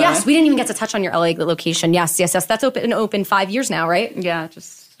 Yes. We didn't even get to touch on your LA location. Yes. That's open 5 years now, right? Yeah,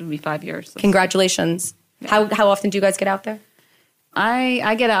 it'll be 5 years. Congratulations. Yeah. How often do you guys get out there?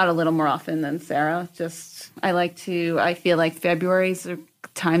 I get out a little more often than Sarah. I feel like February's the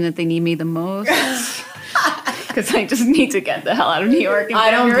time that they need me the most. Because I just need to get the hell out of New York in February.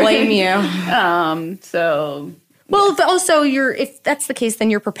 I don't blame you. Well, also if that's the case, then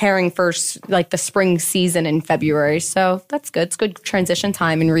you're preparing for like the spring season in February. So that's good. It's good transition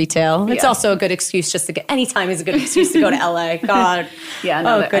time in retail. It's also a good excuse just to get, any time is a good excuse to go to LA. God. Yeah,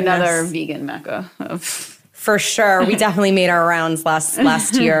 another vegan mecca of... For sure. We definitely made our rounds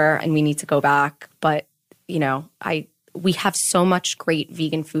last year and we need to go back. But, we have so much great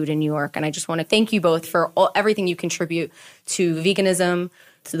vegan food in New York. And I just want to thank you both for everything you contribute to veganism,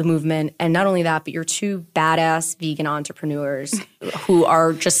 to the movement. And not only that, but you're two badass vegan entrepreneurs who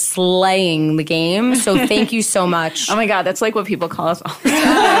are just slaying the game. So thank you so much. Oh my God, that's like what people call us all the time.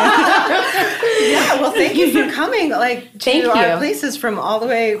 Yeah, well, thank you for coming. To our places from all the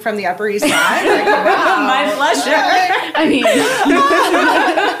way from the Upper East Side. Wow. My pleasure.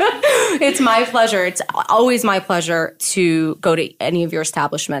 It's my pleasure. It's always my pleasure to go to any of your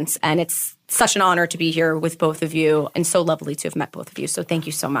establishments, and it's such an honor to be here with both of you, and so lovely to have met both of you. So thank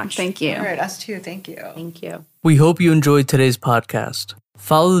you so much. Thank you. All right, us too. Thank you. Thank you. We hope you enjoyed today's podcast.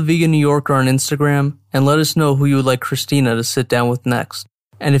 Follow the Vegan New Yorker on Instagram and let us know who you would like Christina to sit down with next.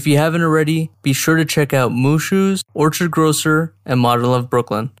 And if you haven't already, be sure to check out MooShoes, Orchard Grocer, and Modern Love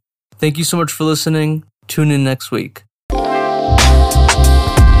Brooklyn. Thank you so much for listening. Tune in next week.